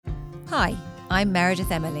Hi, I'm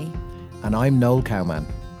Meredith Emily. And I'm Noel Cowman.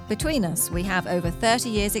 Between us, we have over 30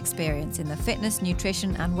 years' experience in the fitness,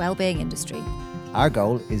 nutrition and wellbeing industry. Our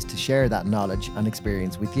goal is to share that knowledge and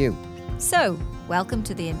experience with you. So, welcome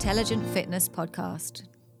to the Intelligent Fitness Podcast.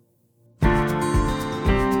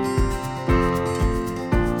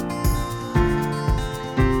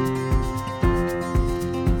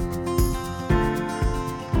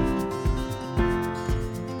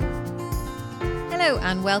 Hello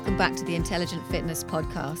and welcome back to the Intelligent Fitness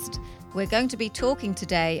Podcast. We're going to be talking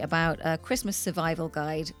today about a Christmas survival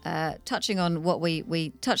guide, touching on what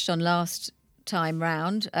we touched on last time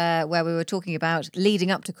round, where we were talking about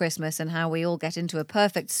leading up to Christmas and how we all get into a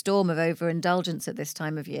perfect storm of overindulgence at this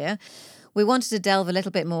time of year. We wanted to delve a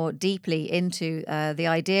little bit more deeply into the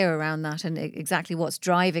idea around that and exactly what's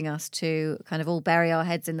driving us to kind of all bury our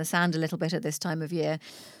heads in the sand a little bit at this time of year.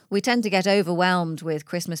 We tend to get overwhelmed with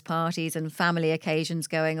Christmas parties and family occasions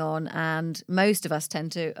going on, and most of us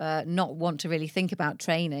tend to not want to really think about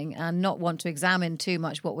training and not want to examine too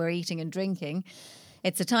much what we're eating and drinking.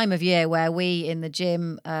 It's a time of year where we in the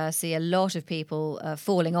gym see a lot of people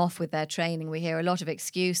falling off with their training. We hear a lot of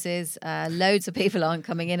excuses. Loads of people aren't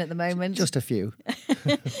coming in at the moment. Just a few.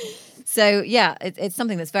 So, yeah, it's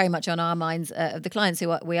something that's very much on our minds. The clients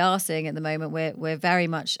who we are seeing at the moment, we're very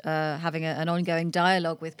much having an ongoing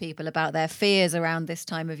dialogue with people about their fears around this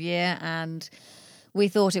time of year. And we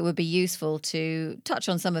thought it would be useful to touch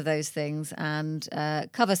on some of those things and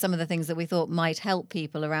cover some of the things that we thought might help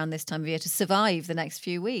people around this time of year to survive the next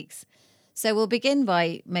few weeks. So we'll begin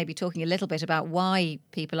by maybe talking a little bit about why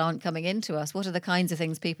people aren't coming into us. What are the kinds of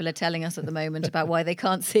things people are telling us at the moment about why they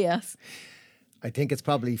can't see us? I think it's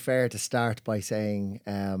probably fair to start by saying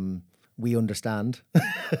we understand.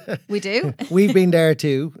 We do. We've been there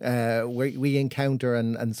too. We encounter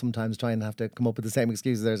and sometimes try and have to come up with the same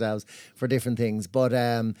excuses ourselves for different things. But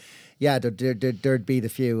yeah, there'd be the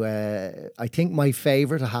few. I think my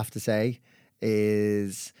favourite, I have to say,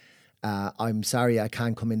 is I'm sorry I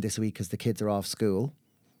can't come in this week because the kids are off school.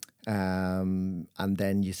 And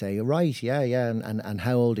then you say, right, yeah. And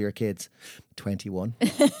how old are your kids? 21.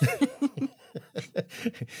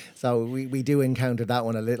 So we do encounter that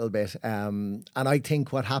one a little bit. And I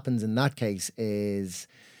think what happens in that case is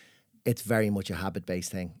it's very much a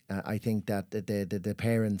habit-based thing. I think that the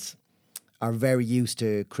parents are very used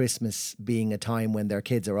to Christmas being a time when their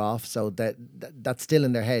kids are off. So that's still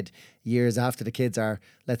in their head years after the kids are,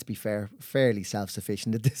 let's be fair, fairly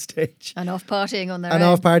self-sufficient at this stage. And off partying on their own. And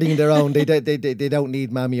off partying their own. They don't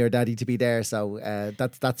need mommy or daddy to be there. So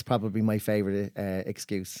that's probably my favourite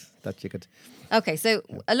excuse that you could... Okay, so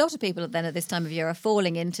a lot of people then at this time of year are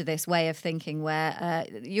falling into this way of thinking where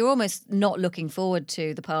you're almost not looking forward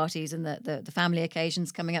to the parties and the family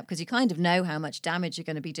occasions coming up because you kind of know how much damage you're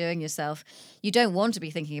going to be doing yourself. You don't want to be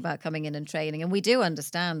thinking about coming in and training. And we do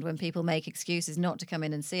understand when people make excuses not to come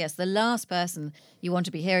in and see us. The last person you want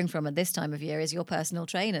to be hearing from at this time of year is your personal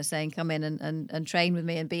trainer saying, come in and train with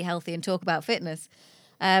me and be healthy and talk about fitness.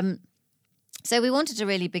 So we wanted to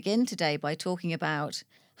really begin today by talking about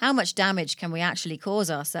how much damage can we actually cause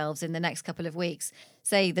ourselves in the next couple of weeks,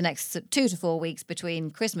 say the next 2 to 4 weeks between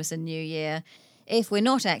Christmas and New Year, if we're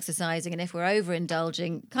not exercising and if we're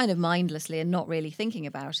overindulging kind of mindlessly and not really thinking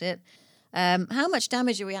about it. How much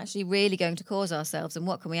damage are we actually really going to cause ourselves and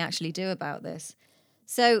what can we actually do about this?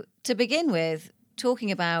 So to begin with, talking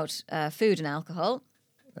about food and alcohol.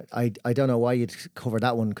 I don't know why you'd cover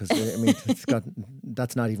that one because I mean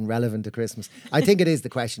that's not even relevant to Christmas. I think it is the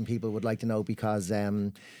question people would like to know because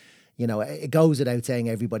it goes without saying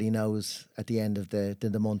everybody knows at the end of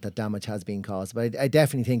the month that damage has been caused. But I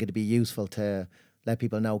definitely think it'd be useful to let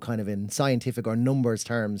people know kind of in scientific or numbers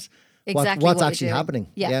terms exactly what's actually happening.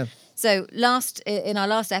 Yeah. So in our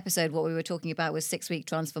last episode, what we were talking about was 6-week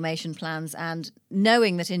transformation plans and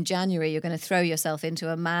knowing that in January you're going to throw yourself into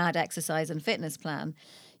a mad exercise and fitness plan.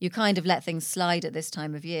 You kind of let things slide at this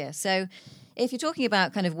time of year. So if you're talking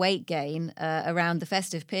about kind of weight gain around the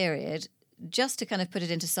festive period, just to kind of put it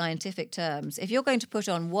into scientific terms, if you're going to put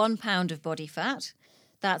on 1 pound of body fat,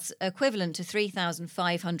 that's equivalent to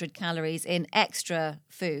 3,500 calories in extra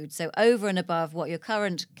food. So over and above what your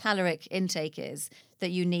current caloric intake is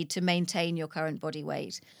that you need to maintain your current body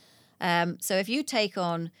weight. So if you take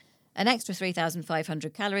on an extra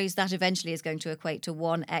 3,500 calories, that eventually is going to equate to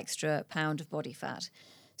 1 extra pound of body fat.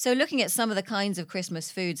 So looking at some of the kinds of Christmas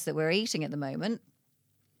foods that we're eating at the moment,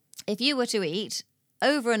 if you were to eat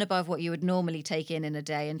over and above what you would normally take in a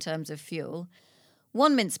day in terms of fuel,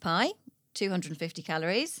 1 mince pie, 250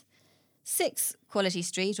 calories, 6 Quality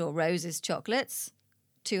Street or Roses chocolates,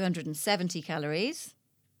 270 calories,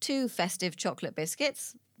 2 festive chocolate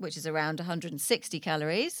biscuits, which is around 160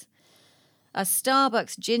 calories, A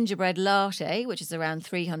Starbucks gingerbread latte, which is around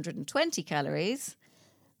 320 calories.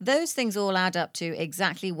 Those things all add up to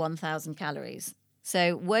exactly 1,000 calories.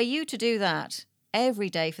 So were you to do that every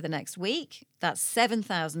day for the next week, that's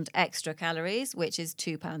 7,000 extra calories, which is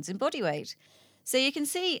 2 pounds in body weight. So you can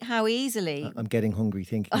see how easily... I'm getting hungry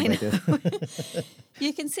thinking about this.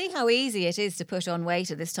 You can see how easy it is to put on weight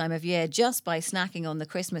at this time of year just by snacking on the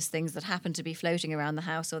Christmas things that happen to be floating around the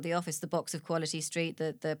house or the office, the box of Quality Street,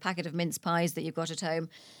 the packet of mince pies that you've got at home.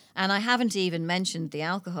 And I haven't even mentioned the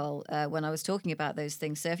alcohol when I was talking about those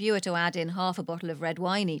things. So if you were to add in half a bottle of red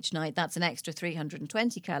wine each night, that's an extra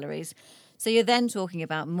 320 calories. So you're then talking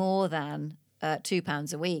about more than 2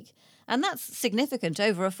 pounds a week. And that's significant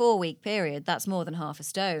over a 4-week period. That's more than half a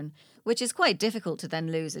stone, which is quite difficult to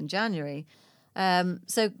then lose in January.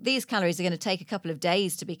 So these calories are going to take a couple of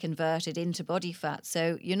days to be converted into body fat.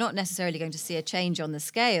 So you're not necessarily going to see a change on the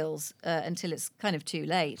scales until it's kind of too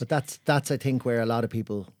late. But that's I think, where a lot of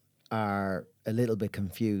people are a little bit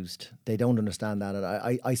confused. They don't understand that.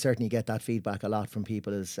 And I certainly get that feedback a lot from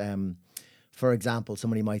people is... for example,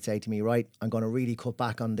 somebody might say to me, right, I'm going to really cut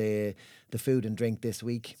back on the food and drink this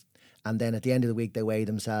week. And then at the end of the week, they weigh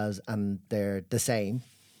themselves and they're the same.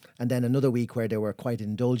 And then another week where they were quite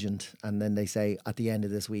indulgent. And then they say, at the end of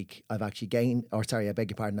this week, I've actually gained, or sorry, I beg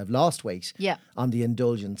your pardon, I've lost weight on the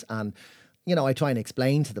indulgence. And, you know, I try and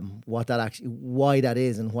explain to them what that actually, why that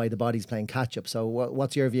is and why the body's playing catch up. So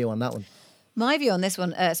what's your view on that one? My view on this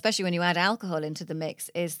one, especially when you add alcohol into the mix,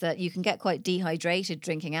 is that you can get quite dehydrated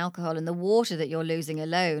drinking alcohol, and the water that you're losing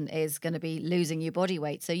alone is going to be losing your body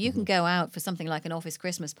weight. So you can go out for something like an office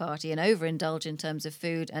Christmas party and overindulge in terms of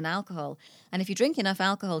food and alcohol. And if you drink enough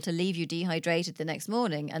alcohol to leave you dehydrated the next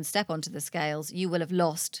morning and step onto the scales, you will have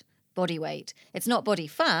lost body weight. It's not body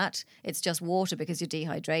fat, it's just water because you're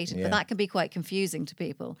dehydrated. Yeah. But that can be quite confusing to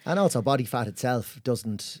people. And also body fat itself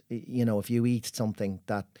doesn't, you know, if you eat something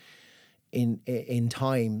that in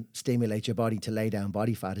time stimulate your body to lay down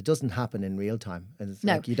body fat, it doesn't happen in real time. It's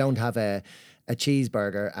like you don't have a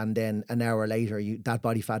cheeseburger and then an hour later that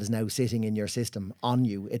body fat is now sitting in your system on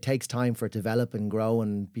you. It takes time for it to develop and grow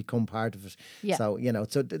and become part of it. Yeah. So, you know,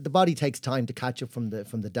 so the body takes time to catch up from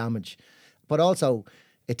the damage, but also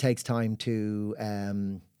it takes time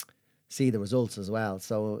to see the results as well.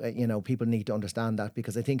 So, you know, people need to understand that,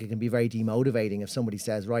 because I think it can be very demotivating if somebody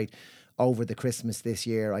says, right, over the Christmas this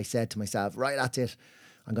year, I said to myself, right, that's it.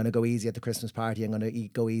 I'm going to go easy at the Christmas party. I'm going to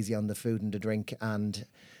go easy on the food and the drink. And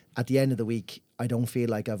at the end of the week, I don't feel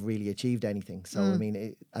like I've really achieved anything. So, I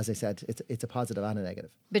mean, as I said, it's a positive and a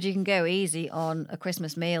negative. But you can go easy on a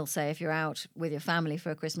Christmas meal, say, if you're out with your family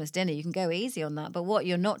for a Christmas dinner, you can go easy on that. But what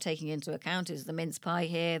you're not taking into account is the mince pie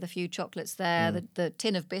here, the few chocolates there, the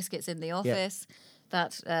tin of biscuits in the office,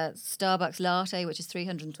 that Starbucks latte, which is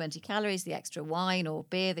 320 calories, the extra wine or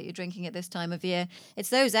beer that you're drinking at this time of year. It's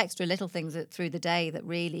those extra little things that through the day that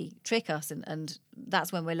really trick us, and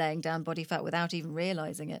that's when we're laying down body fat without even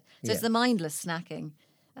realising it. So it's the mindless snacking,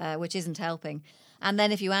 which isn't helping. And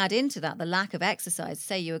then if you add into that the lack of exercise,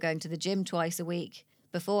 say you were going to the gym twice a week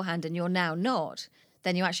beforehand and you're now not,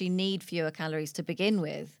 then you actually need fewer calories to begin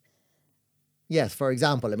with. Yes, for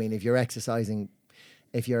example, I mean, if you're exercising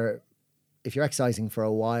for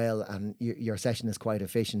a while and your session is quite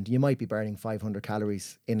efficient, you might be burning 500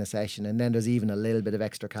 calories in a session, and then there's even a little bit of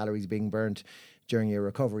extra calories being burnt during your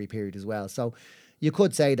recovery period as well. So you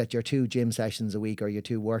could say that your 2 gym sessions a week or your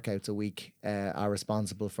 2 workouts a week are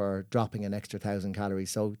responsible for dropping an extra 1,000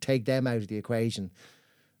 calories. So take them out of the equation,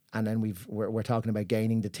 and then we're talking about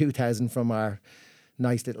gaining the 2,000 from our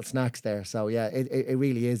nice little snacks there. So yeah, it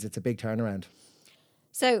really is. It's a big turnaround.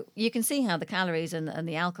 So you can see how the calories and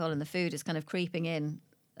the alcohol and the food is kind of creeping in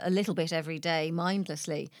a little bit every day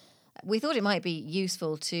mindlessly. We thought it might be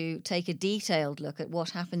useful to take a detailed look at what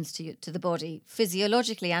happens to the body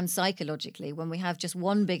physiologically and psychologically when we have just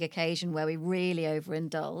one big occasion where we really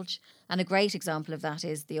overindulge. And a great example of that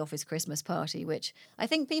is the office Christmas party, which I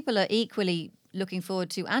think people are equally looking forward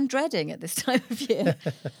to and dreading at this time of year.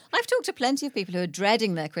 I've talked to plenty of people who are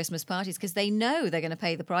dreading their Christmas parties because they know they're going to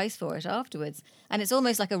pay the price for it afterwards. And it's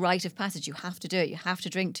almost like a rite of passage. You have to do it. You have to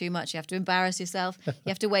drink too much. You have to embarrass yourself. You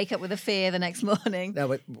have to wake up with a fear the next morning.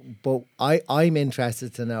 No, but I'm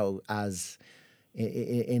interested to know, as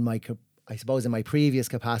in my, I suppose in my previous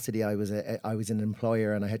capacity, I was an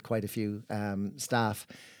employer and I had quite a few staff.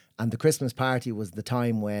 And the Christmas party was the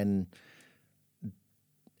time when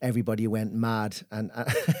everybody went mad, and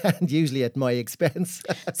and usually at my expense.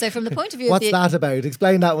 So from the point of view What's of that about?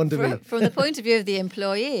 Explain that one to me. from the point of view of the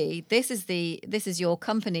employee, this is your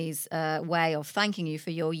company's way of thanking you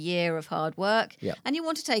for your year of hard work, Yeah. and you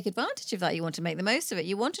want to take advantage of that. You want to make the most of it.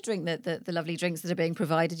 You want to drink the lovely drinks that are being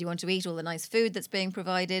provided. You want to eat all the nice food that's being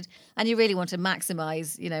provided, and you really want to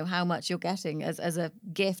maximise, how much you're getting as a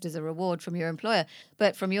gift, as a reward from your employer.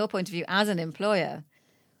 But from your point of view as an employer,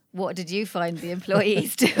 what did you find the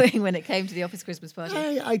employees doing when it came to the office Christmas party?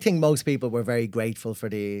 I think most people were very grateful for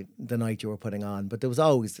the night you were putting on, but there was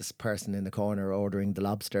always this person in the corner ordering the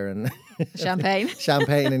lobster and Champagne.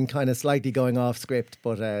 and kind of slightly going off script,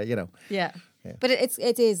 but Yeah. But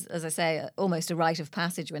it is, as I say, almost a rite of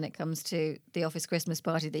passage when it comes to the office Christmas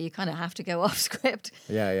party that you kind of have to go off script.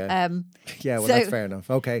 Yeah. Yeah, well, that's fair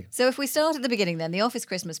enough. Okay. So if we start at the beginning then, the office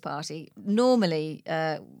Christmas party normally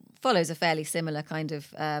follows a fairly similar kind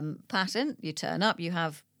of pattern. You turn up, you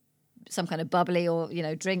have some kind of bubbly or,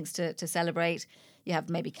 drinks to celebrate. You have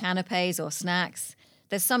maybe canapes or snacks.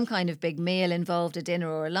 There's some kind of big meal involved, a dinner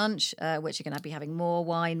or a lunch, which you're going to be having more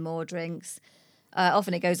wine, more drinks.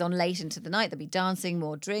 Often it goes on late into the night. There'll be dancing,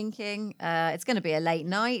 more drinking. It's going to be a late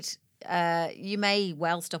night. You may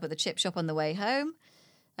well stop at the chip shop on the way home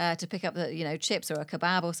to pick up the chips or a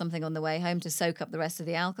kebab or something on the way home to soak up the rest of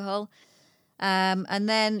the alcohol. And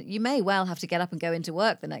then you may well have to get up and go into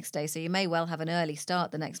work the next day. So you may well have an early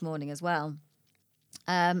start the next morning as well.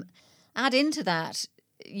 Add into that,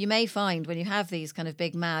 you may find when you have these kind of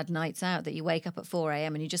big mad nights out that you wake up at 4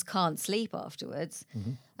 a.m. and you just can't sleep afterwards.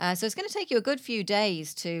 Mm-hmm. So it's going to take you a good few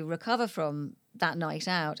days to recover from that night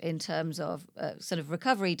out in terms of sort of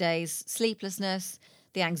recovery days, sleeplessness,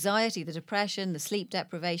 the anxiety, the depression, the sleep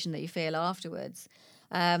deprivation that you feel afterwards.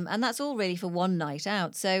 And that's all really for one night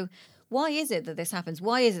out. So why is it that this happens?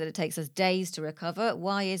 Why is it that it takes us days to recover?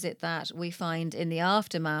 Why is it that we find in the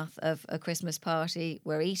aftermath of a Christmas party,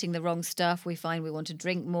 we're eating the wrong stuff, we find we want to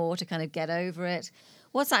drink more to kind of get over it?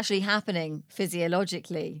 What's actually happening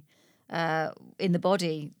physiologically in the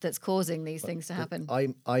body that's causing these things to happen?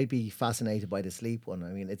 I'd be fascinated by the sleep one. I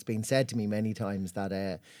mean, it's been said to me many times that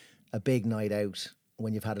a big night out,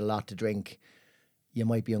 when you've had a lot to drink, you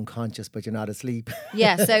might be unconscious, but you're not asleep.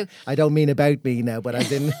 Yeah, so... I don't mean about me now, but as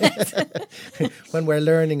in when we're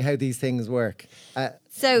learning how these things work.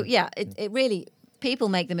 It really... People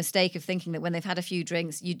make the mistake of thinking that when they've had a few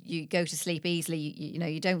drinks, you go to sleep easily.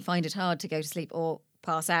 You don't find it hard to go to sleep or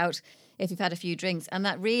pass out if you've had a few drinks. And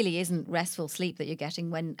that really isn't restful sleep that you're getting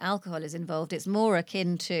when alcohol is involved. It's more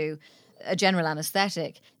akin to a general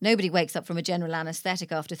anaesthetic. Nobody wakes up from a general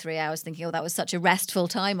anaesthetic after 3 hours thinking, oh, that was such a restful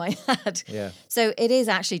time I had. Yeah. So it is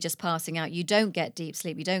actually just passing out. You don't get deep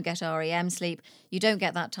sleep. You don't get REM sleep. You don't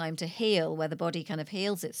get that time to heal where the body kind of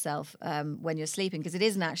heals itself when you're sleeping, because it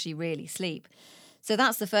isn't actually really sleep. So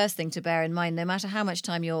that's the first thing to bear in mind. No matter how much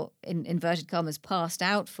time you're, in inverted commas, passed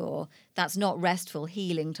out for, that's not restful,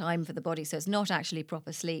 healing time for the body. So it's not actually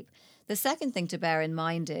proper sleep. The second thing to bear in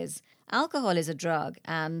mind is alcohol is a drug,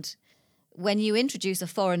 and when you introduce a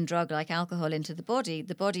foreign drug like alcohol into the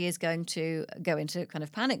body is going to go into kind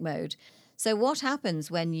of panic mode. So what happens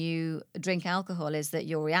when you drink alcohol is that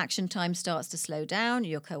your reaction time starts to slow down,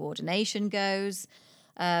 your coordination goes.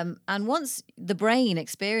 And once the brain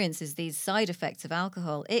experiences these side effects of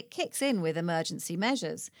alcohol, it kicks in with emergency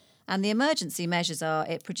measures. And the emergency measures are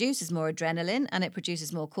it produces more adrenaline and it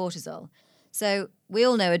produces more cortisol. So we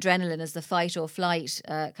all know adrenaline as the fight or flight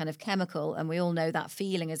kind of chemical, and we all know that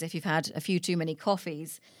feeling as if you've had a few too many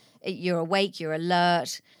coffees. You're awake, you're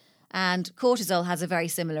alert, and cortisol has a very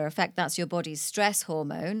similar effect. That's your body's stress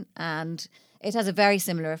hormone, and it has a very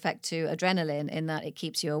similar effect to adrenaline in that it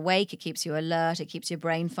keeps you awake, it keeps you alert, it keeps your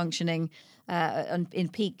brain functioning in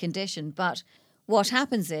peak condition. But what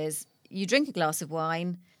happens is you drink a glass of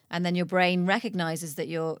wine, and then your brain recognizes that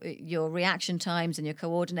your reaction times and your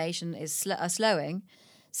coordination are slowing.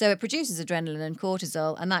 So it produces adrenaline and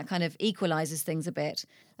cortisol, and that kind of equalizes things a bit.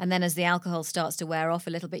 And then as the alcohol starts to wear off a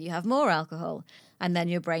little bit, you have more alcohol. And then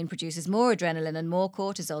your brain produces more adrenaline and more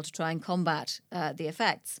cortisol to try and combat the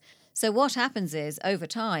effects. So what happens is, over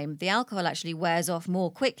time, the alcohol actually wears off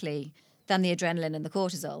more quickly than the adrenaline and the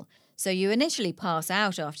cortisol. So you initially pass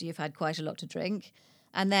out after you've had quite a lot to drink.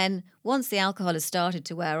 And then once the alcohol has started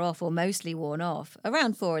to wear off or mostly worn off,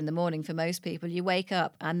 around 4 a.m. for most people, you wake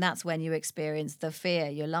up and that's when you experience the fear.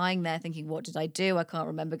 You're lying there thinking, what did I do? I can't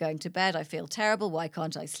remember going to bed. I feel terrible. Why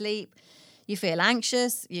can't I sleep? You feel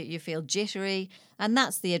anxious. You feel jittery. And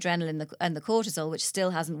that's the adrenaline and the cortisol, which still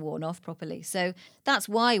hasn't worn off properly. So that's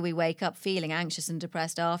why we wake up feeling anxious and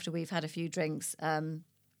depressed after we've had a few drinks.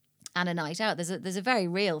 and a night out. There's a very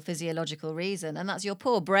real physiological reason, and that's your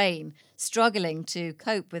poor brain struggling to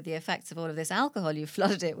cope with the effects of all of this alcohol you've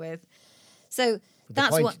flooded it with. So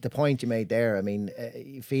the point you made there, I mean,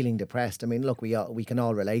 feeling depressed. I mean, look, we can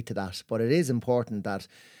all relate to that, but it is important that,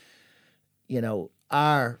 you know,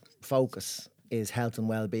 our focus is health and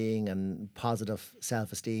well-being and positive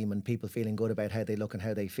self-esteem and people feeling good about how they look and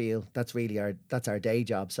how they feel. That's really our day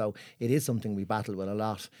job. So it is something we battle with a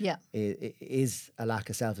lot. Yeah, it is a lack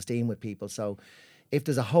of self-esteem with people. So if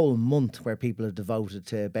there's a whole month where people are devoted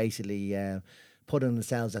to basically putting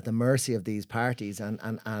themselves at the mercy of these parties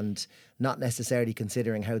and not necessarily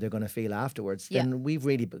considering how they're going to feel afterwards, then we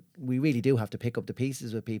really do have to pick up the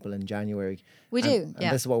pieces with people in January. We do,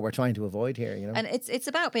 and this is what we're trying to avoid here, you know. And it's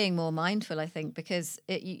about being more mindful, I think, because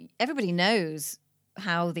everybody knows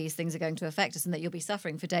how these things are going to affect us and that you'll be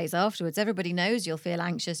suffering for days afterwards. Everybody knows you'll feel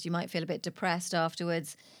anxious, you might feel a bit depressed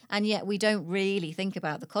afterwards, and yet we don't really think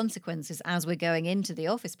about the consequences as we're going into the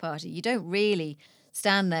office party. You don't really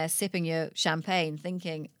stand there sipping your champagne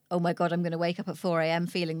thinking, oh my God, I'm going to wake up at 4 a.m.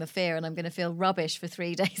 feeling the fear and I'm going to feel rubbish for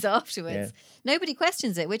 3 days afterwards. Yeah. Nobody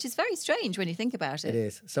questions it, which is very strange when you think about it. It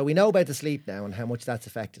is. So we know about the sleep now and how much that's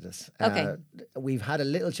affected us. Okay. We've had a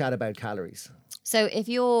little chat about calories. So if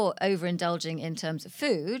you're overindulging in terms of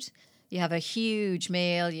food, you have a huge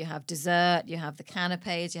meal, you have dessert, you have the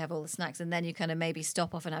canapes, you have all the snacks, and then you kind of maybe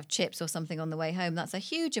stop off and have chips or something on the way home. That's a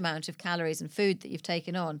huge amount of calories and food that you've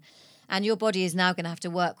taken on. And your body is now going to have to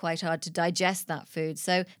work quite hard to digest that food.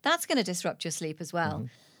 So that's going to disrupt your sleep as well.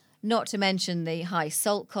 Mm-hmm. Not to mention the high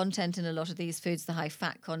salt content in a lot of these foods, the high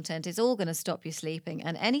fat content is all going to stop you sleeping.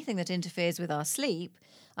 And anything that interferes with our sleep,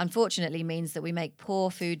 unfortunately, means that we make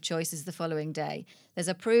poor food choices the following day. There's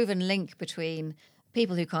a proven link between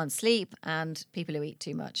people who can't sleep and people who eat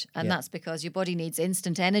too much. And that's because your body needs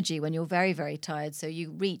instant energy when you're very, very tired. So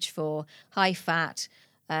you reach for high fat,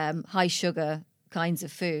 high sugar kinds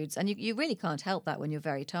of foods. And you really can't help that when you're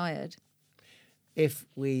very tired. If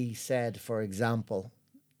we said, for example,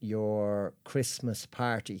 your Christmas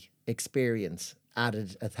party experience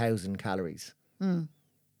added 1,000 calories,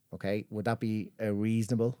 okay, would that be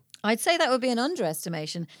reasonable? I'd say that would be an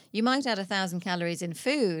underestimation. You might add 1,000 calories in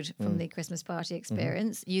food from the Christmas party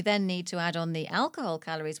experience. Mm-hmm. You then need to add on the alcohol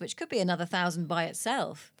calories, which could be another 1,000 by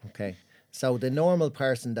itself. Okay. So the normal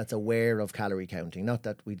person that's aware of calorie counting, not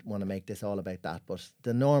that we want to make this all about that, but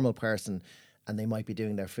the normal person, and they might be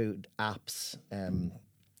doing their food apps.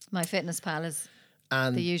 MyFitnessPal is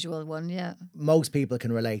the usual one, yeah. Most people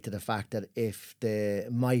can relate to the fact that if the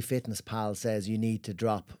MyFitnessPal says you need to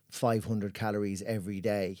drop 500 calories every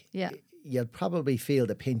day, you'll probably feel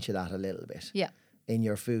the pinch of that a little bit in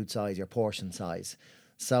your food size, your portion size.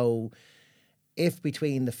 So if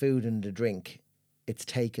between the food and the drink, it's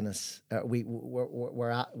taken us,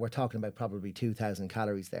 we're talking about probably 2,000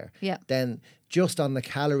 calories there. Yeah. Then just on the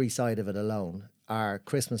calorie side of it alone, our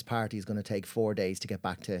Christmas party is going to take 4 days to get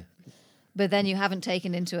back to. But then you haven't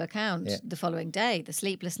taken into account the following day, the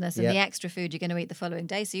sleeplessness and the extra food you're going to eat the following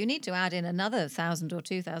day. So you need to add in another 1,000 or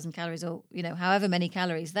 2,000 calories or, you know, however many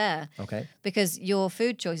calories there. Okay. Because your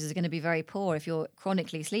food choices are going to be very poor if you're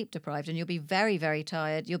chronically sleep deprived, and you'll be very, very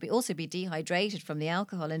tired. You'll also be dehydrated from the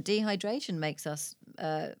alcohol, and dehydration makes us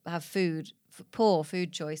have poor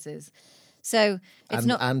food choices. So it's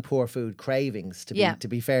and poor food cravings. To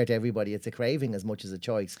be fair to everybody, it's a craving as much as a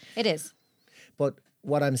choice. It is. But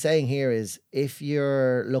what I'm saying here is, if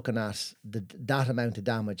you're looking at that amount of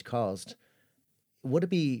damage caused, would it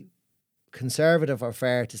be conservative or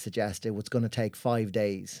fair to suggest it was going to take 5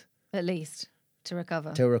 days at least to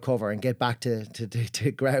recover and get back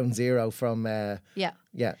to ground zero from? Okay.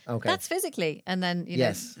 That's physically, and then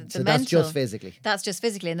yes, the so mental, that's just physically. That's just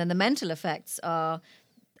physically, and then the mental effects are.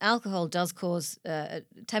 Alcohol does cause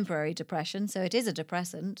temporary depression, so it is a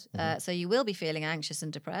depressant. So you will be feeling anxious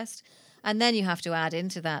and depressed, and then you have to add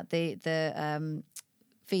into that the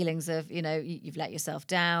feelings of, you know, you've let yourself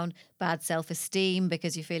down, bad self-esteem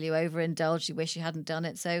because you feel you overindulged, you wish you hadn't done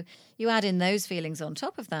it. So you add in those feelings on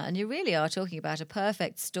top of that, and you really are talking about a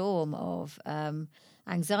perfect storm of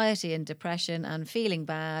anxiety and depression and feeling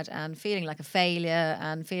bad and feeling like a failure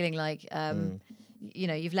and feeling like you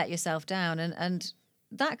know, you've let yourself down, and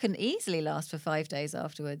that can easily last for 5 days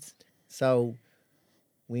afterwards. So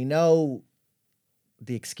we know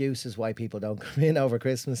the excuses why people don't come in over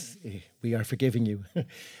Christmas. We are forgiving you.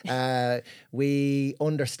 We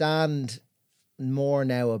understand more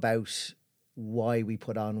now about why we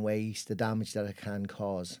put on weight, the damage that it can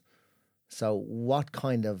cause. So what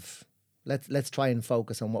kind of... Let's try and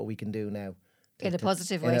focus on what we can do now. In a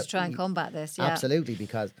positive way to try and combat this, yeah. Absolutely,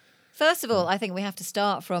 because First of all, I think we have to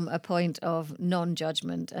start from a point of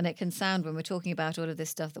non-judgment, and it can sound when we're talking about all of this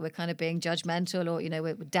stuff that we're kind of being judgmental, or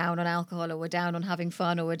we're down on alcohol, or we're down on having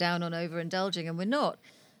fun, or we're down on overindulging, and we're not.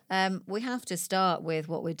 We have to start with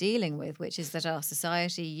what we're dealing with, which is that our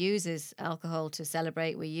society uses alcohol to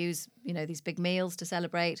celebrate. We use these big meals to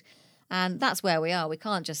celebrate, and that's where we are. We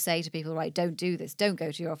can't just say to people, right, don't do this, don't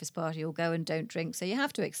go to your office party, or go and don't drink. So you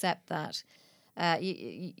have to accept that.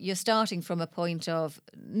 You're starting from a point of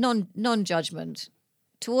non-judgment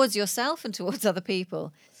towards yourself and towards other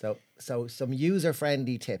people. So some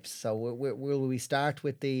user-friendly tips. So will we start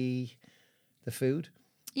with the food?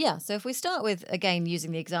 Yeah, so if we start with, again,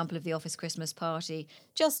 using the example of the office Christmas party,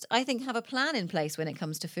 just, I think, have a plan in place when it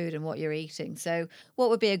comes to food and what you're eating. So what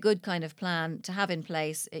would be a good kind of plan to have in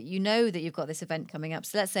place? You know that you've got this event coming up.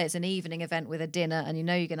 So let's say it's an evening event with a dinner, and you're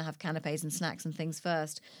going to have canapes and snacks and things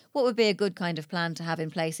first. What would be a good kind of plan to have in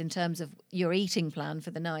place in terms of your eating plan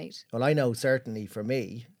for the night? Well, I know certainly for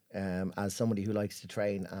me, as somebody who likes to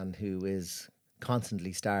train and who is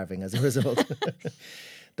constantly starving as a result,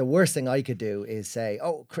 the worst thing I could do is say,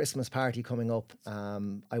 oh, Christmas party coming up.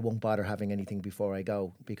 I won't bother having anything before I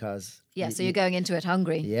go, because... Yeah, so you're going into it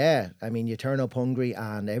hungry. Yeah. I mean, you turn up hungry,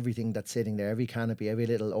 and everything that's sitting there, every canopy, every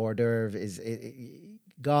little hors d'oeuvre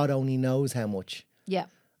God only knows how much. Yeah.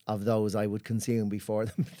 Of those I would consume before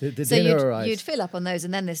the so dinner arrives. You'd fill up on those,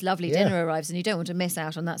 and then this lovely dinner arrives, and you don't want to miss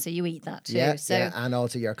out on that, so you eat that too. Yeah, so and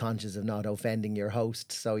also you're conscious of not offending your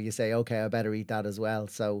host, so you say, okay, I better eat that as well.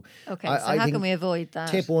 So okay, so how can we avoid that?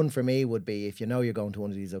 Tip one for me would be, if you know you're going to one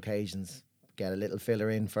of these occasions, get a little filler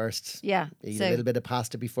in first. Yeah. Eat a little bit of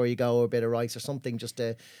pasta before you go, or a bit of rice or something, just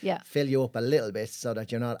to fill you up a little bit, so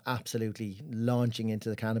that you're not absolutely launching into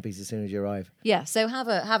the canopies as soon as you arrive. Yeah, so have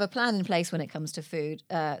a plan in place when it comes to food.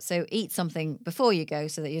 So eat something before you go,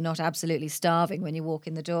 so that you're not absolutely starving when you walk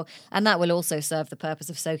in the door. And that will also serve the purpose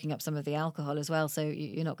of soaking up some of the alcohol as well, so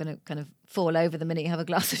you're not going to kind of fall over the minute you have a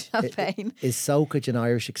glass of champagne. Is soakage an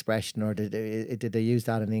Irish expression, or did they use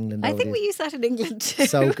that in England? I think we use that in England too.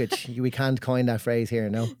 Soakage. We can't coin that phrase here,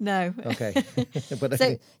 no? No. Okay. But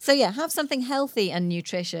so yeah, have something healthy and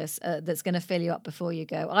nutritious that's going to fill you up before you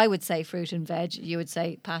go. I would say fruit and veg. You would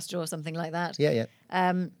say pasta or something like that. Yeah.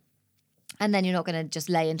 And then you're not going to just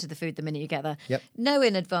lay into the food the minute you get there. Yep. Know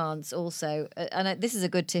in advance also, and this is a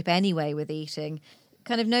good tip anyway with eating,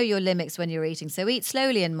 kind of know your limits when you're eating. So eat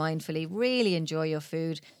slowly and mindfully, really enjoy your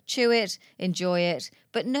food, chew it, enjoy it,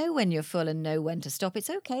 but know when you're full and know when to stop. It's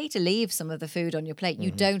okay to leave some of the food on your plate. You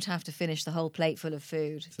don't have to finish the whole plate full of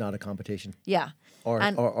food. It's not a competition. Yeah.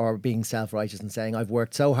 Or being self-righteous and saying, I've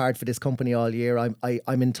worked so hard for this company all year, I'm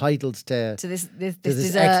entitled to this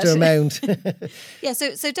this extra amount. Yeah,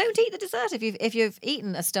 so don't eat the dessert. If you've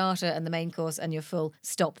eaten a starter and the main course and you're full,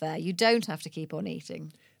 stop there. You don't have to keep on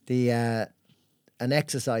eating. An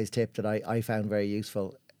exercise tip that I found very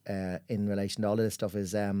useful in relation to all of this stuff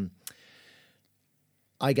is,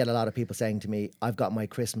 I get a lot of people saying to me, I've got my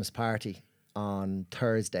Christmas party on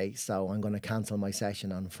Thursday, so I'm going to cancel my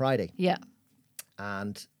session on Friday. Yeah.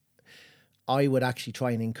 And I would actually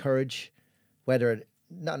try and encourage,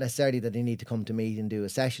 not necessarily that they need to come to me and do a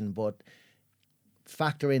session, but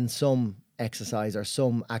factor in some exercise or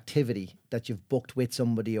some activity that you've booked with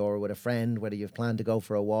somebody or with a friend, whether you've planned to go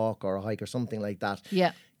for a walk or a hike or something like that.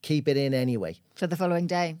 Yeah. Keep it in anyway. For the following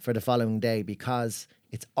day. Because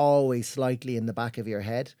it's always slightly in the back of your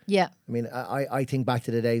head. Yeah. I mean, I think back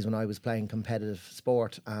to the days when I was playing competitive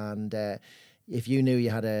sport, and if you knew you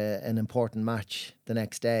had an important match the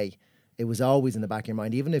next day, it was always in the back of your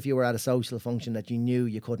mind. Even if you were at a social function that you knew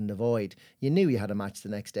you couldn't avoid, you knew you had a match the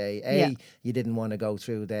next day. You didn't want to go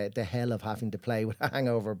through the hell of having to play with a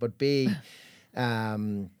hangover, but B,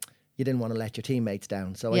 you didn't want to let your teammates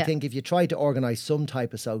down. So I think if you try to organise some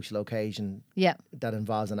type of social occasion that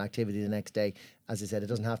involves an activity the next day, as I said, it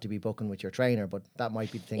doesn't have to be booking with your trainer, but that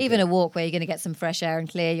might be the thing. Even a walk where you're going to get some fresh air and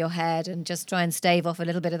clear your head and just try and stave off a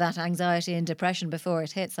little bit of that anxiety and depression before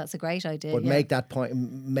it hits. That's a great idea. But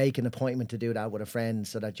make an appointment to do that with a friend,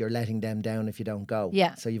 so that you're letting them down if you don't go.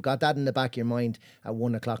 Yeah. So you've got that in the back of your mind at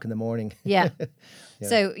 1 o'clock in the morning. Yeah.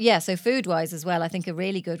 So food wise as well, I think a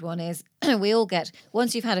really good one is we all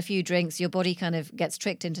once you've had a few drinks, your body kind of gets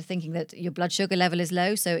tricked into thinking that your blood sugar level is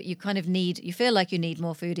low. So you kind of you feel like you need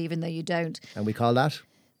more food even though you don't. And we call that?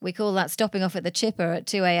 We call that stopping off at the chipper at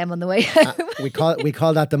 2 a.m. on the way home. We call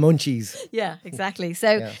that the munchies. Yeah, exactly.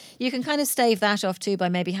 So you can kind of stave that off too by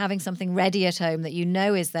maybe having something ready at home that you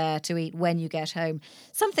know is there to eat when you get home.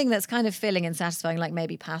 Something that's kind of filling and satisfying, like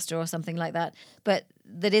maybe pasta or something like that, but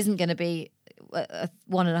that isn't going to be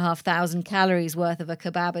 1,500 calories worth of a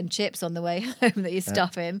kebab and chips on the way home that you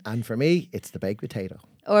stuff in. And for me, it's the baked potato.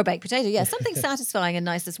 Or a baked potato, yeah. Something satisfying and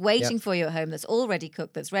nice that's waiting Yep. for you at home, that's already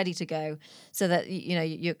cooked, that's ready to go, so that,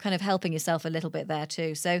 you're kind of helping yourself a little bit there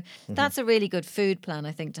too. So that's a really good food plan,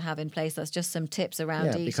 I think, to have in place. That's just some tips around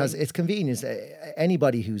Yeah, because eating. it's convenience.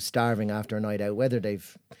 Anybody who's starving after a night out, whether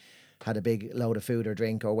they've had a big load of food or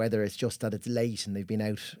drink, or whether it's just that it's late and they've been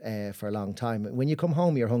out for a long time, when you come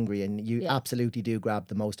home, you're hungry, and you Yeah. absolutely do grab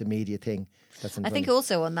the most immediate thing that's in I front think of you.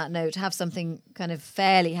 also on that note, have something kind of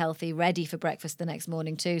fairly healthy ready for breakfast the next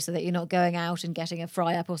morning too, so that you're not going out and getting a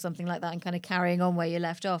fry up or something like that and kind of carrying on where you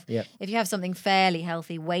left off. Yeah. If you have something fairly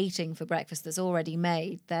healthy waiting for breakfast that's already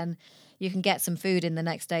made, then you can get some food in the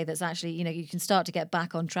next day that's actually, you can start to get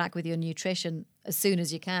back on track with your nutrition as soon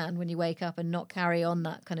as you can when you wake up, and not carry on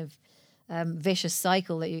that kind of vicious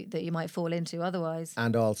cycle that you might fall into otherwise.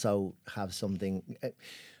 And also have something.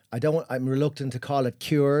 I'm reluctant to call it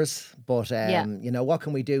cures, but Yeah. what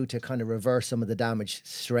can we do to kind of reverse some of the damage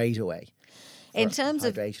straight away? In For terms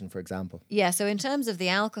of hydration, for example. Yeah, so in terms of the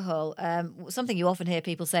alcohol, something you often hear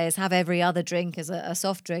people say is have every other drink as a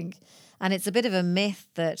soft drink. And it's a bit of a myth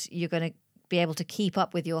that you're going to be able to keep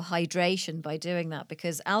up with your hydration by doing that,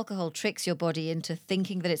 because alcohol tricks your body into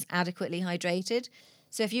thinking that it's adequately hydrated.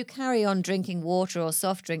 So if you carry on drinking water or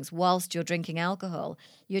soft drinks whilst you're drinking alcohol,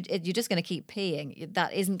 you're just going to keep peeing.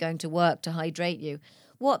 That isn't going to work to hydrate you.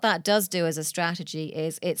 What that does do as a strategy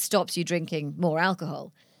is it stops you drinking more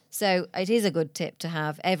alcohol. So it is a good tip to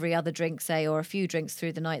have every other drink, say, or a few drinks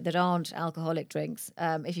through the night that aren't alcoholic drinks,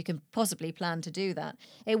 if you can possibly plan to do that.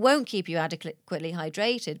 It won't keep you adequately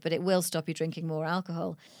hydrated, but it will stop you drinking more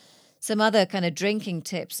alcohol. Some other kind of drinking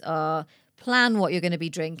tips are plan what you're going to be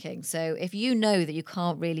drinking. So if you know that you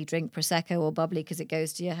can't really drink Prosecco or bubbly because it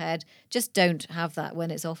goes to your head, just don't have that when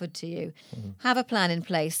it's offered to you. Have a plan in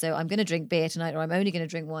place. So I'm going to drink beer tonight, or I'm only going to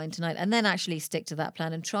drink wine tonight, and then actually stick to that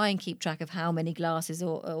plan and try and keep track of how many glasses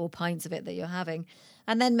or pints of it that you're having.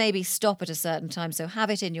 And then maybe stop at a certain time. So have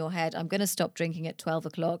it in your head, I'm going to stop drinking at 12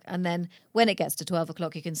 o'clock. And then when it gets to 12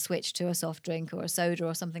 o'clock, you can switch to a soft drink or a soda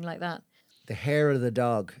or something like that. The hair of the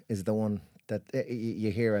dog is the one that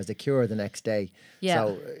you hear as a cure the next day. Yeah.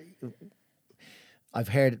 So I've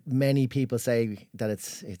heard many people say that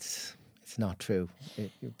it's not true.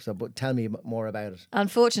 But tell me more about it.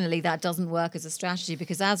 Unfortunately, that doesn't work as a strategy,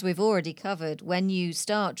 because as we've already covered, when you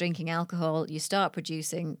start drinking alcohol, you start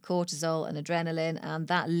producing cortisol and adrenaline, and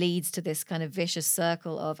that leads to this kind of vicious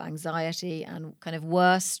circle of anxiety and kind of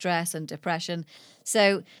worse stress and depression.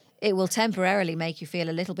 So it will temporarily make you feel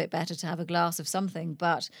a little bit better to have a glass of something,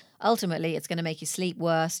 but ultimately it's going to make you sleep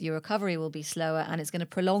worse, your recovery will be slower, and it's going to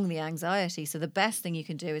prolong the anxiety. So the best thing you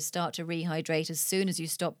can do is start to rehydrate as soon as you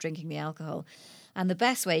stop drinking the alcohol. And the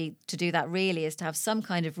best way to do that really is to have some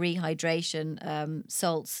kind of rehydration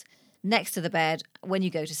salts next to the bed when you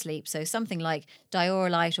go to sleep. So something like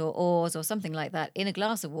Diorolite or Oars or something like that in a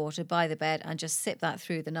glass of water by the bed, and just sip that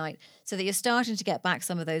through the night, so that you're starting to get back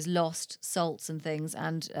some of those lost salts and things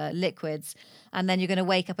and liquids. And then you're going to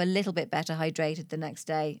wake up a little bit better hydrated the next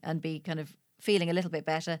day and be kind of feeling a little bit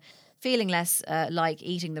better, feeling less like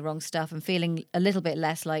eating the wrong stuff, and feeling a little bit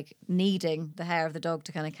less like needing the hair of the dog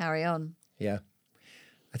to kind of carry on. Yeah.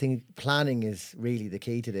 I think planning is really the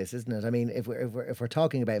key to this, isn't it? I mean, if we're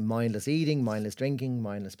talking about mindless eating, mindless drinking,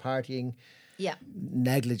 mindless partying, Yeah.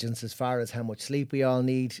 negligence as far as how much sleep we all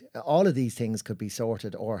need, all of these things could be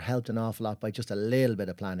sorted or helped an awful lot by just a little bit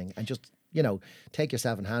of planning, and just, take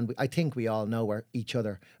yourself in hand. I think we all know each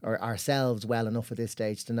other or ourselves well enough at this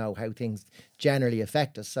stage to know how things generally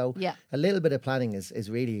affect us. So Yeah. a little bit of planning is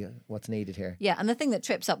really what's needed here. Yeah, and the thing that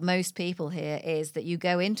trips up most people here is that you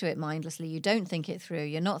go into it mindlessly. You don't think it through.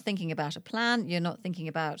 You're not thinking about a plan. You're not thinking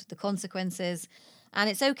about the consequences. And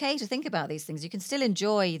it's okay to think about these things. You can still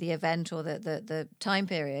enjoy the event or the time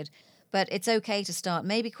period, but it's okay to start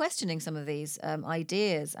maybe questioning some of these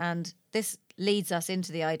ideas. And this leads us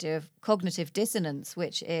into the idea of cognitive dissonance,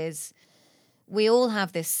 which is we all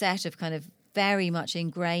have this set of kind of very much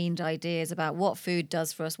ingrained ideas about what food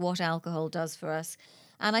does for us, what alcohol does for us.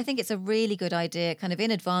 And I think it's a really good idea, kind of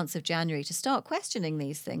in advance of January, to start questioning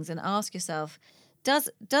these things and ask yourself, does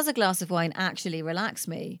a glass of wine actually relax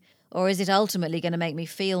me? Or is it ultimately going to make me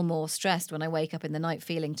feel more stressed when I wake up in the night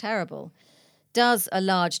feeling terrible? Does a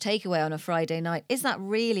large takeaway on a Friday night, is that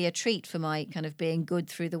really a treat for my kind of being good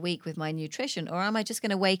through the week with my nutrition? Or am I just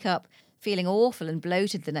going to wake up feeling awful and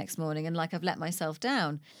bloated the next morning and like I've let myself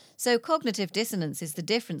down? So cognitive dissonance is the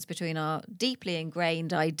difference between our deeply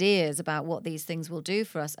ingrained ideas about what these things will do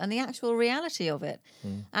for us and the actual reality of it.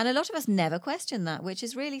 And a lot of us never question that, which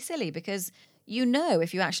is really silly, because you know,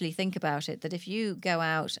 if you actually think about it, that if you go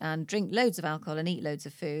out and drink loads of alcohol and eat loads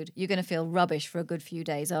of food, you're going to feel rubbish for a good few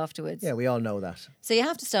days afterwards. Yeah, we all know that. So you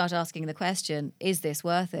have to start asking the question, is this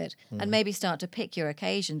worth it? And maybe start to pick your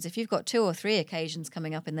occasions. If you've got 2 or 3 occasions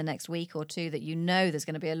coming up in the next week or two that you know there's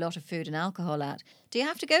going to be a lot of food and alcohol at, do you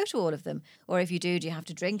have to go to all of them? Or if you do you have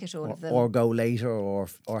to drink at all of them? Or go later or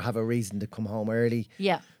have a reason to come home early.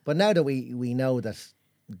 Yeah. But now that we know that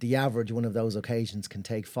the average one of those occasions can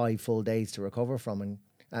take 5 full days to recover from, and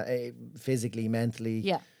physically, mentally.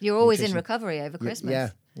 Yeah, you're always in nutrition. recovery over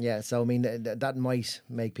Christmas. Yeah. So I mean, that might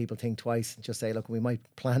make people think twice. Just say, look, we might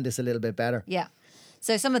plan this a little bit better. Yeah.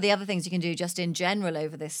 So some of the other things you can do just in general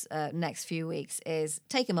over this next few weeks is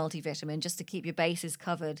take a multivitamin just to keep your bases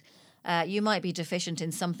covered. You might be deficient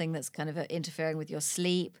in something that's kind of interfering with your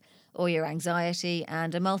sleep or your anxiety,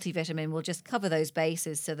 and a multivitamin will just cover those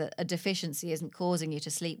bases so that a deficiency isn't causing you to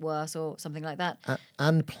sleep worse or something like that.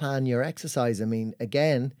 And plan your exercise. I mean,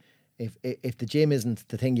 again, if the gym isn't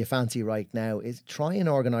the thing you fancy right now, is try and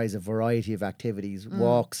organise a variety of activities,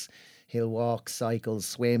 walks, hill walks, cycles,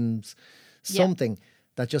 swims, something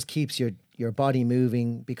that just keeps your body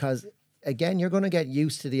moving, because again, you're going to get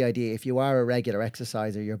used to the idea. If you are a regular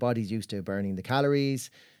exerciser, your body's used to burning the calories,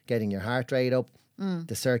 getting your heart rate up,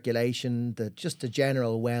 the circulation, the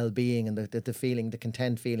general well-being, and the feeling, the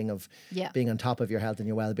content feeling of being on top of your health and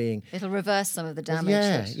your well-being. It'll reverse some of the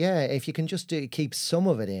damage. If you can just keep some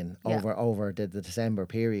of it in over the December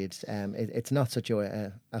period, it's not such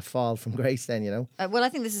a fall from grace then, you know. Well, I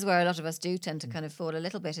think this is where a lot of us do tend to kind of fall a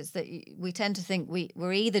little bit. It's that we tend to think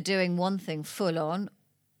we're either doing one thing full on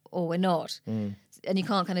or we're not. And you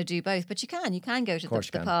can't kind of do both, but you can go to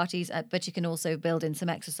the parties, but you can also build in some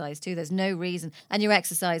exercise too. There's no reason. And your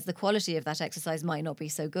exercise, the quality of that exercise might not be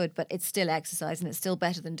so good, but it's still exercise and it's still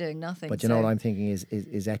better than doing nothing. But you know what I'm thinking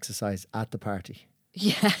is exercise at the party.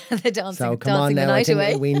 Yeah, the dancing. So come on now, I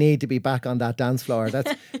think we need to be back on that dance floor.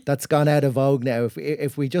 That's gone out of vogue now.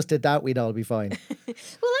 If we just did that, we'd all be fine.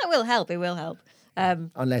 Well, that will help. It will help.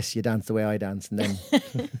 Unless you dance the way I dance, and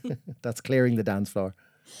then that's clearing the dance floor.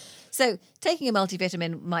 So taking a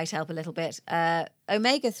multivitamin might help a little bit.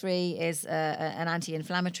 Omega-3 is an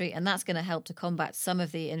anti-inflammatory, and that's going to help to combat some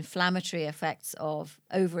of the inflammatory effects of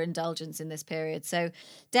overindulgence in this period. So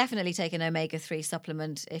definitely take an omega-3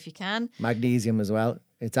 supplement if you can. Magnesium as well.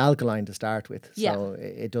 It's alkaline to start with, so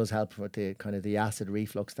it does help with the kind of the acid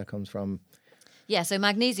reflux that comes from. Yeah, so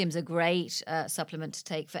magnesium's a great supplement to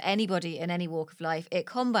take for anybody in any walk of life. It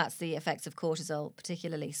combats the effects of cortisol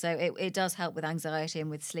particularly, so it does help with anxiety and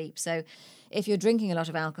with sleep. So if you're drinking a lot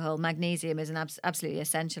of alcohol, magnesium is absolutely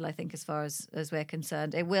essential, I think, as far as we're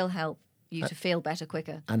concerned. It will help you to feel better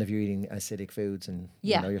quicker. And if you're eating acidic foods and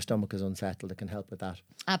you know, your stomach is unsettled, it can help with that.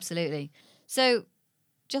 Absolutely. So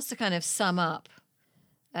just to kind of sum up,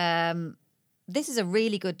 this is a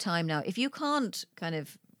really good time now. If you can't kind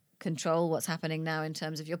of control what's happening now in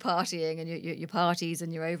terms of your partying and your parties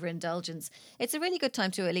and your overindulgence, it's a really good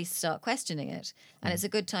time to at least start questioning it. And it's a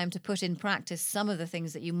good time to put in practice some of the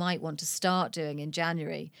things that you might want to start doing in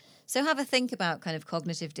January. So have a think about kind of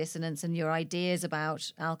cognitive dissonance and your ideas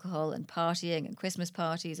about alcohol and partying and Christmas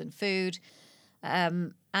parties and food,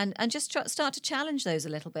 and just start to challenge those a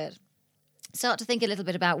little bit. Start to think a little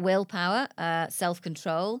bit about willpower,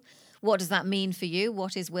 self-control. What does that mean for you?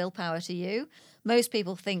 What is willpower to you? Most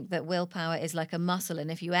people think that willpower is like a muscle, and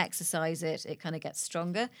if you exercise it, it kind of gets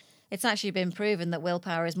stronger. It's actually been proven that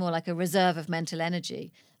willpower is more like a reserve of mental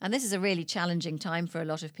energy. And this is a really challenging time for a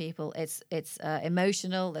lot of people. It's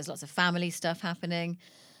emotional. There's lots of family stuff happening.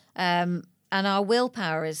 And our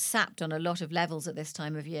willpower is sapped on a lot of levels at this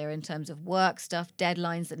time of year in terms of work stuff,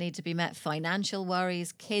 deadlines that need to be met, financial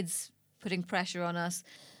worries, kids putting pressure on us,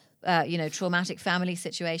 traumatic family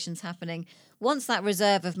situations happening. Once that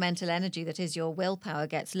reserve of mental energy that is your willpower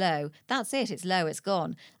gets low, that's it. It's low, it's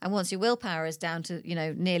gone. And once your willpower is down to,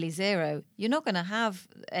 nearly zero, you're not going to have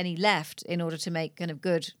any left in order to make kind of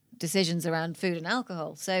good decisions around food and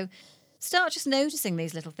alcohol. So start just noticing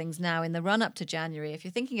these little things now in the run-up to January. If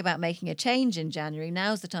you're thinking about making a change in January,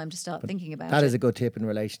 now's the time to start thinking about it. That is a good tip in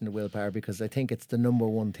relation to willpower, because I think it's the number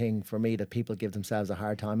one thing for me that people give themselves a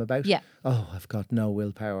hard time about. Yeah. Oh, I've got no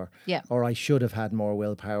willpower. Yeah. Or I should have had more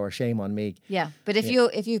willpower. Shame on me. Yeah. But if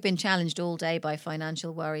you've been challenged all day by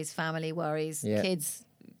financial worries, family worries, kids,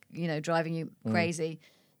 driving you crazy,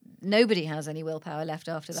 nobody has any willpower left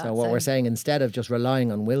after that. So what we're saying, instead of just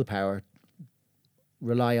relying on willpower,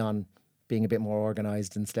 rely on being a bit more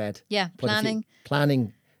organised instead. Yeah, planning.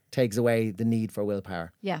 Planning takes away the need for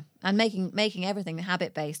willpower. Yeah, and making everything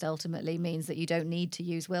habit-based ultimately means that you don't need to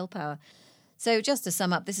use willpower. So just to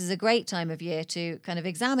sum up, this is a great time of year to kind of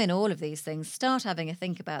examine all of these things, start having a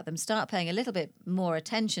think about them, start paying a little bit more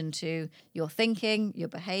attention to your thinking, your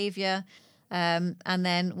behaviour. And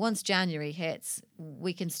then once January hits,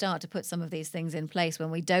 we can start to put some of these things in place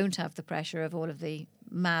when we don't have the pressure of all of the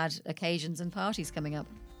mad occasions and parties coming up.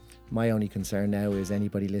 My only concern now is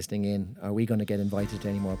anybody listening in, are we going to get invited to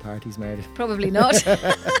any more parties, Meredith? Probably not.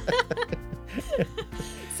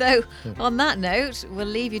 So on that note, we'll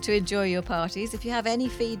leave you to enjoy your parties. If you have any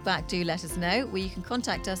feedback, do let us know. You can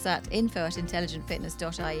contact us at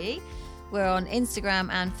info@intelligentfitness.ie. We're on Instagram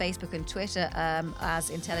and Facebook and Twitter as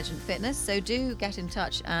Intelligent Fitness. So do get in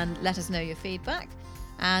touch and let us know your feedback.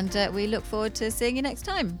 And we look forward to seeing you next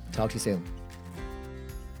time. Talk to you soon.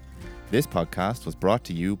 This podcast was brought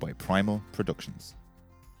to you by Primal Productions.